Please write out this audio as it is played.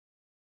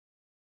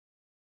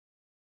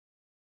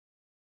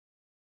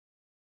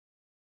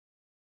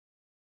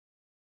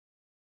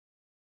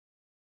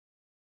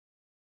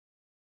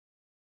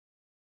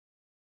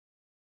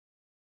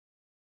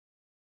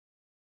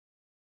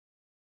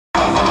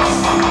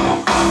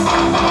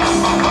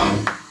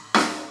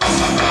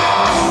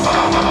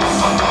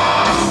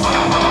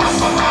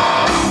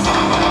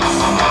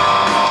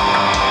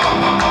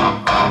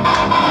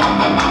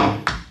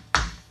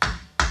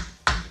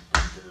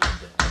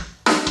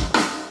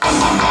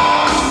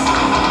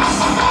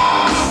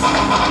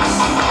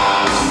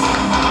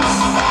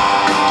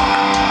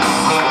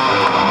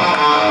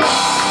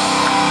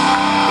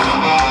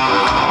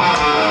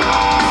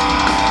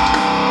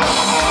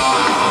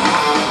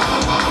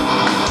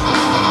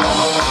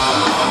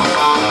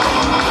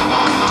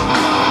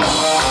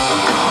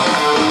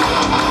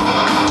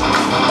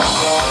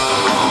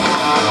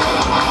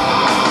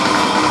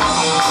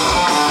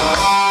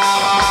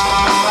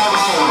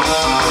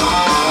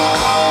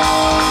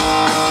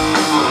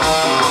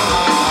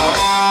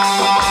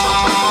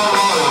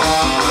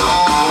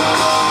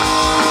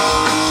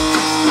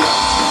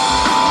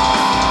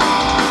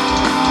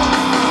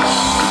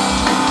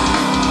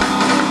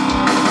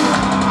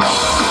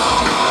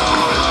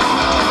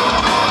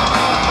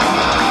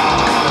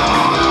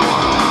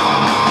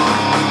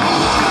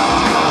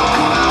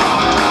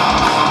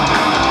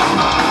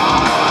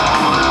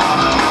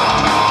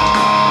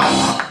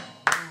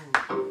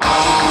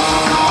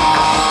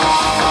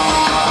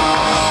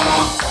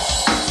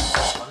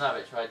that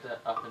bit, try it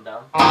up and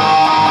down.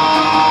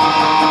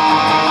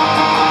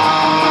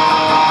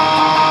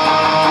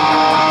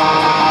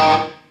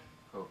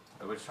 Cool.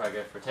 We'll just try to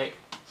go for a take.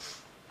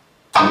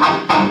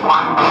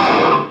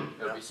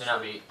 So now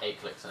it'll be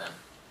 8 clicks and then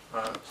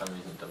for some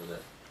reason it doubles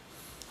it.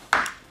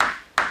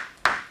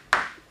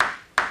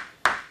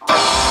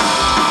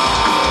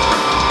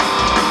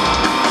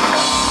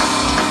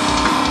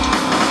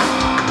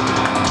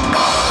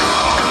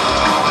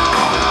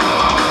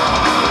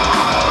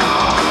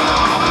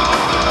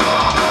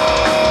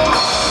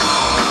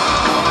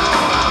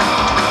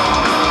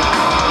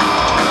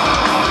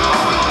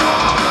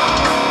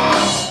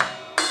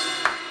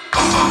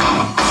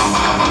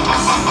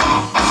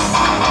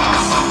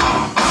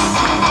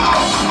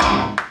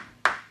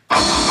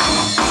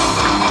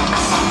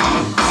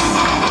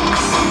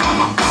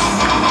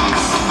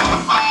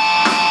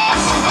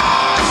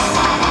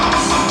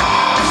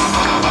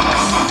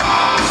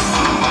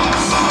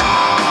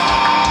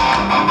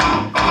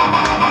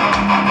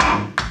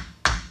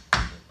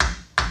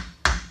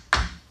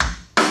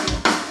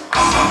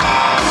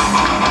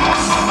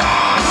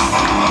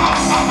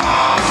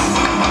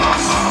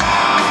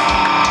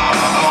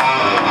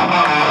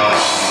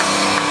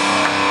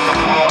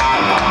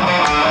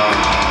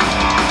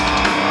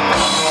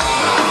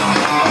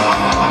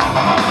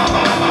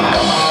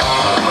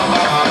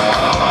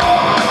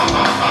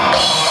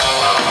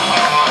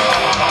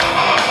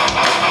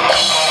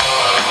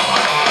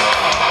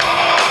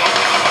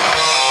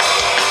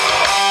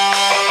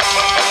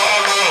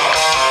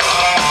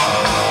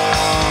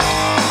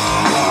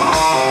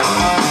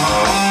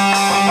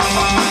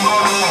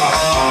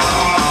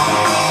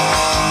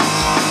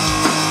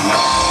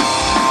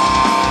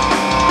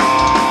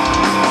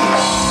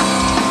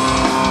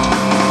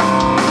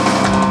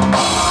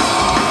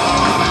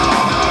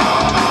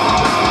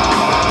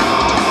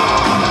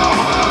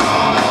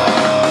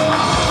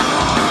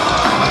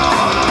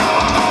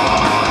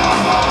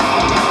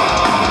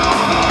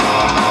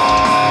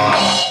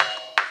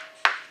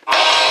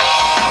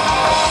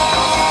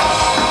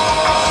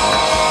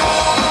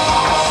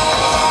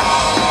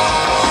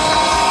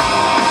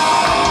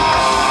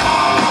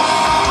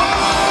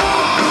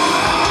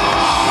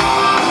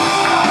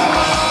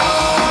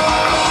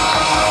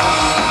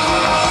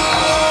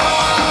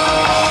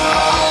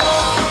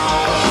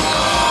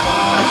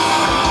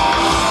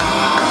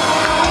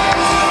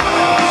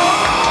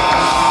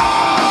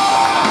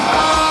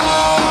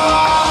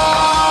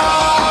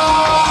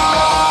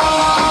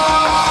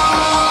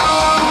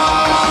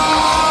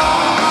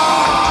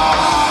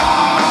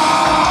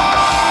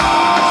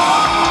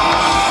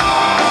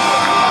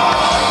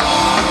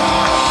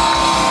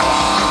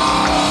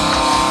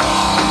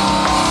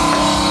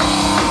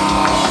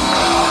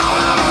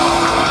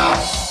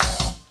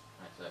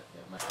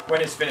 When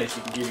it's finished,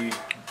 it can give you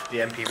the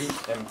MP3.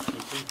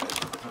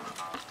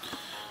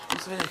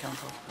 What's the video come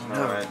from?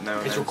 No,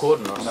 It's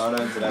recording us. No,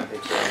 no, it's an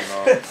MP3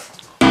 anymore.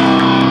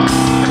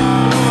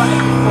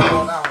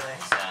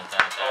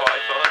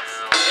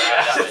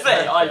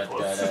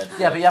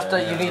 Yeah, but you have to.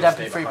 You need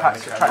MP3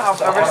 packs to track. I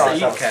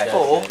received Okay.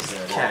 4.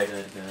 Okay.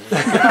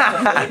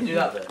 Do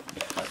that bit.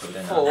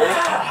 4.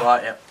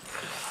 Right, yep.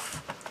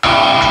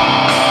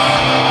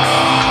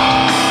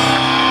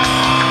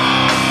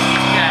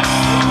 Yeah,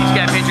 you just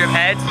get a picture of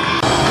Ed.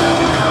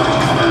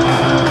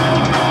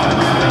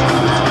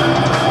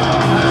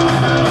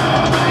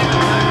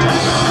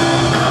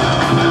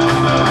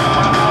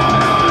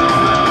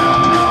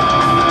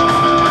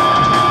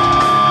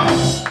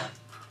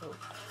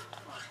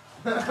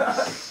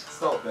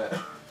 Stop it.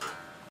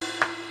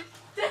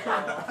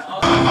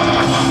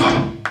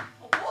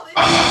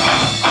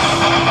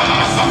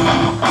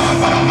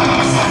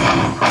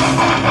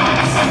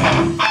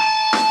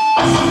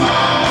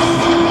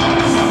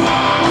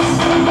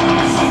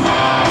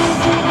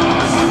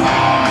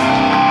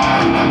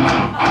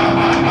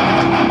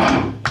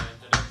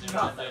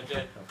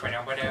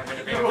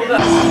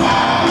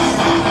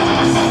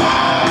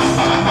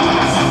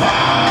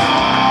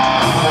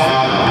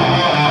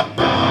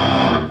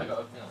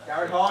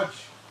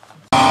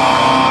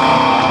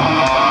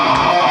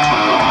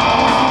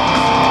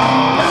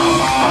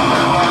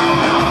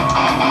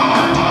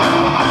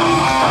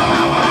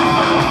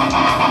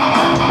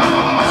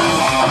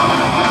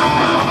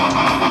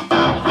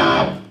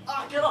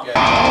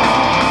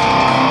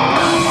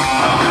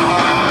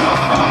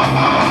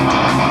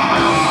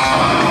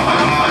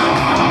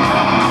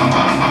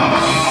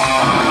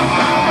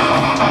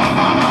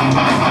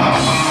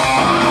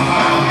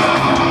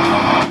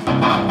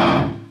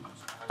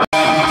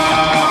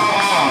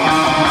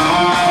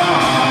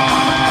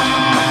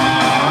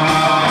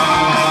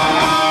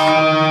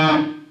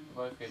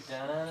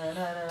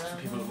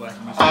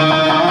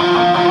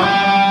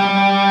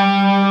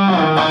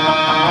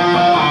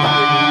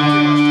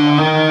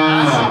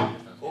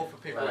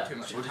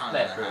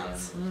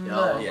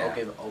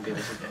 I'll give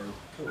it a go.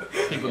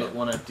 People that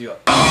want to do it.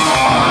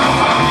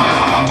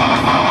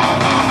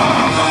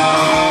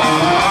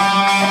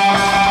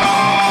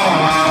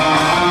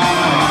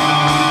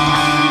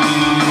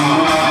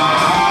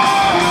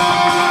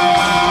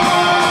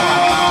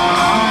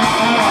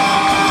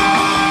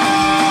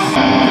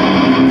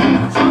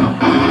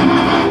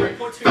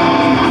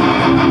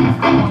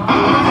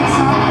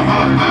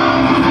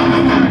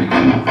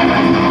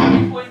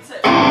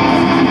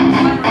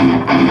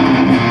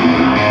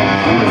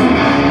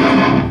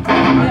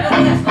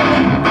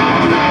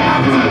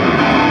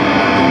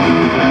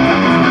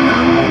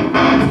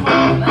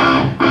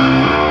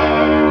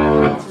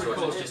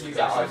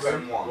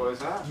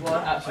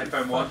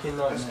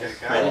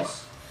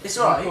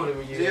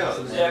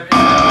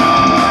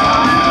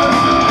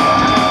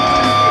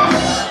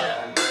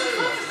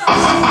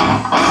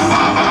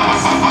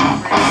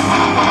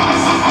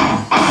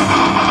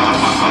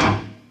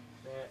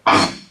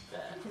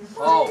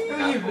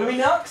 Louis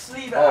Nux?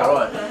 Leave it out.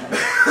 Right.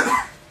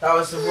 That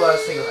was the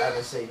worst thing I've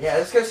ever seen. Yeah,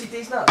 let's go see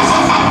these nuts.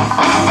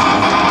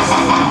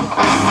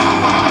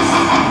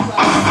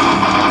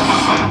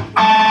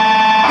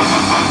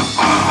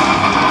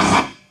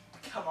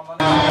 Come on,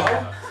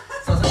 man.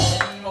 Sounds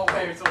like any more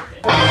way we're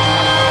talking.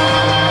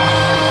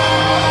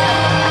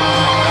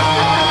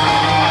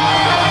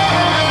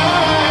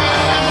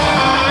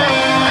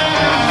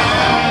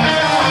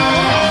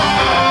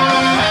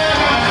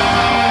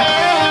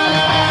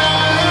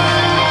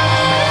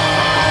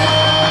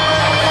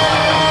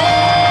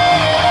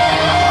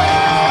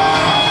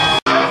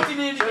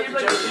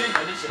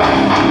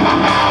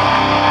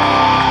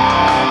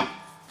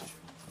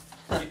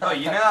 Oh,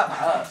 you know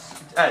that?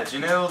 Ed, do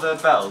you know all the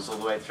bells all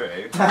the way through?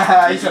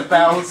 He said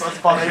bells, that's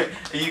funny.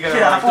 Are you going to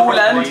like all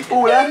end?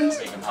 All end?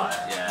 Make them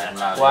higher.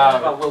 Yeah.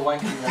 Wow. I will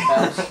wank in the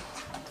bells.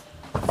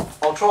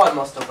 I'll try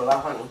my stuff for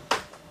that, hang on.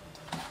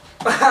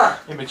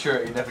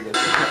 Immaturity never gets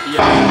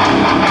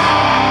it.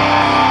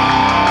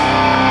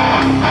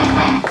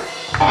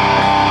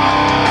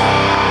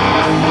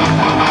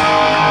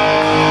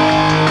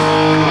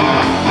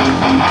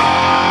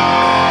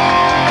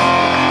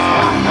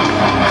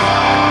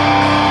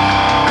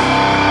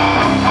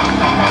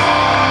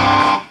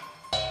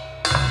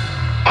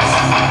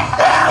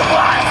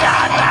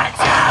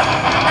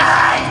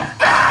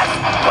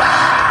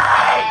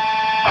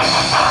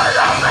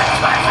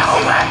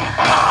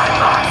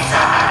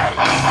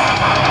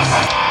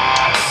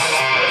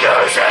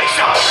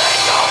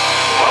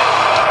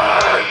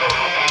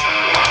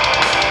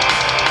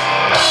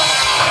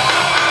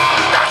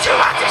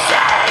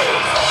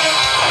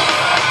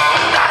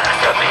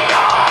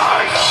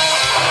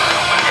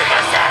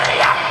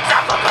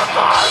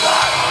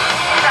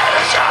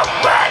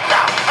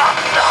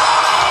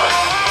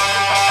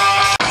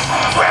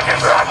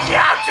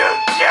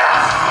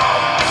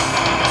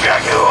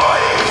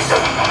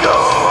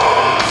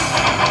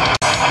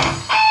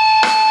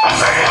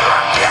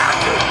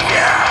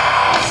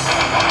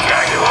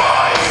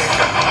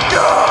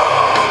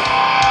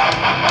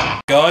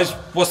 Guys,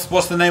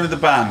 what's the name of the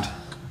band?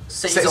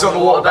 Cities on the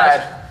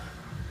Waterbed.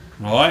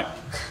 Right.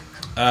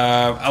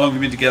 How long have you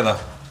been together?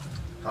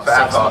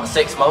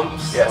 6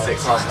 months. Yeah,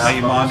 6 months. Make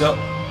your mind up.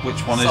 Which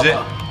one is it?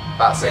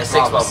 About 6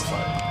 months.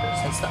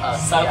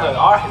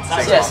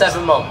 Yeah,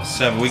 7 months.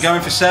 7. We're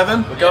going for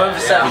 7? We're going for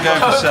 7. We're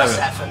going for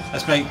 7.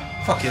 Let's make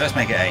let's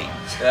make it 8.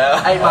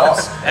 Yeah. 8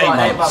 months. 8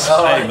 right, months.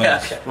 8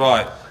 months.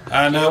 Right.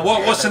 And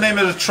what's the name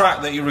of the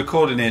track that you're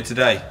recording here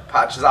today?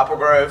 Patches Apple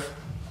Grove.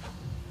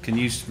 Can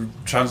you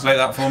translate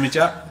that for me,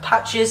 Jack?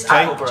 Patches Jake?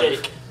 Apple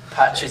Grove.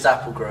 Patches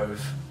Apple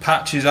Grove.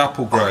 Patches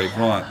Apple Grove.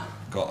 Right.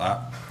 Got that.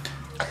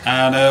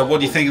 And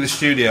what do you think of the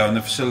studio and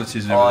the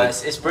facilities and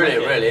everything? It's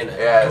brilliant, really, isn't it?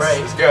 Yeah,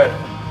 it's good.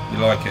 You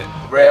like it?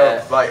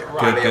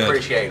 Really Good.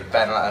 appreciate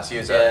Ben letting us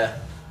use it. Yeah.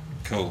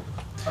 Cool.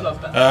 I love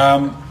Ben.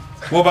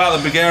 What about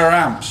the Bugera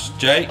amps,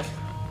 Jake?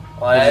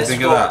 What do you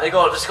think of that? They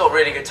just got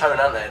really good tone,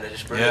 haven't they? They're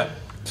just brilliant. Yeah.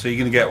 So you're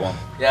gonna get one?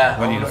 Yeah.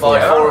 When I'm you gonna buy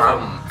afford it. 4 of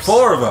them.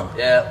 4 of them?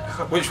 Yeah.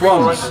 Which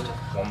ones?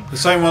 The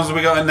same ones that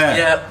we got in there?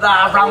 Yeah.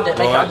 Nah, round it,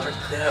 make Right. 100.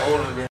 Yeah, all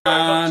of them.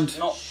 And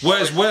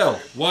where's Will?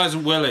 Why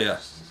isn't Will here?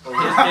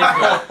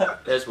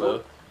 There's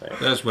Will.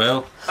 There's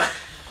Will.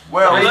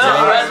 Well,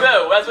 Where's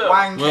Will? Where's Will?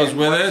 wanking. Will's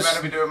with We're us. meant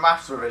to be doing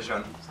maths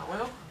revision.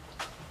 Will?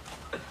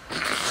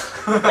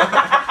 So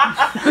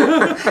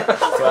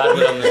add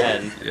Will on the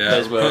end. Yeah,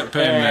 There's Will. put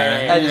him there.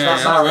 Hey. Yeah,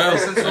 That's hello, Will.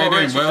 Listen to How you what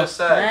doing, Richard Will? just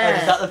said.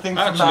 Is that the thing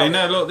Actually,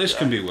 no, look, this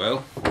can be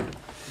Will.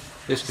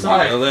 This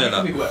can be Will, there,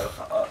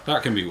 look.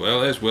 That can be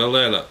Will, there's Will,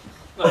 there, look.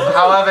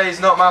 However, he's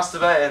not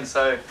masturbating,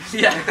 so.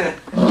 Yeah.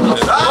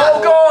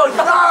 Oh God,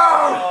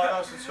 no!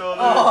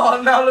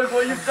 Oh, now look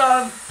what you've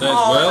done.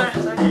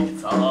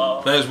 There's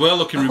Will. There's Will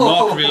looking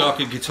remarkably like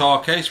a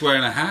guitar case,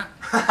 wearing a hat.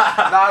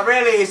 no,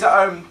 really, he's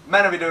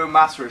meant to be doing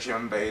maths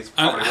revision, but he's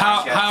And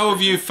probably how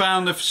have you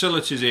found the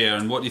facilities here,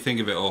 and what do you think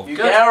of it all?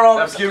 Bugera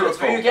amps, They're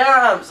beautiful.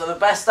 Bugera amps are the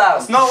best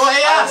amps. Not what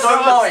he asked.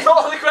 That's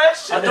not the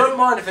question. I don't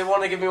mind if they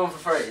want to give me one for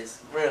free.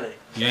 Really.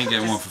 You ain't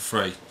getting one for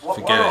free. What-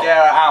 Forget why it.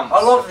 Yeah, amps.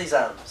 I love these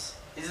amps.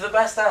 These are the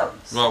best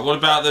amps. Right, what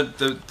about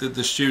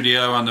the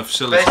studio and the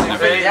facilities and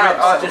Basically,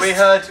 everything? we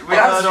heard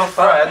amps off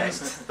are fun,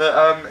 friends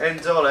that in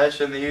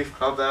Dulwich in the youth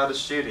club they had a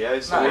studio,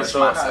 so No, we it's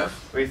thought massive.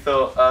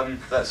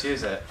 let's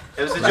use it.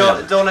 It was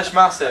the Dulwich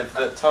Massive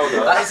that told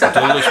us. That is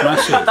Dulwich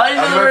Massive. That is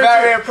And a we're really-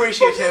 very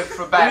appreciative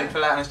for Ben for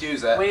letting us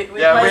use it. We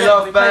Yeah, we played-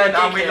 love we played Ben a gig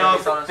and we here love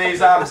every time.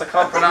 these amps. I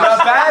can't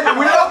pronounce Ben.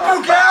 We love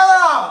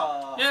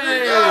Bugera.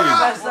 Yay!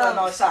 Best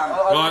amp.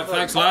 Right,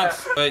 thanks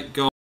lads. Right,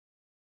 go on.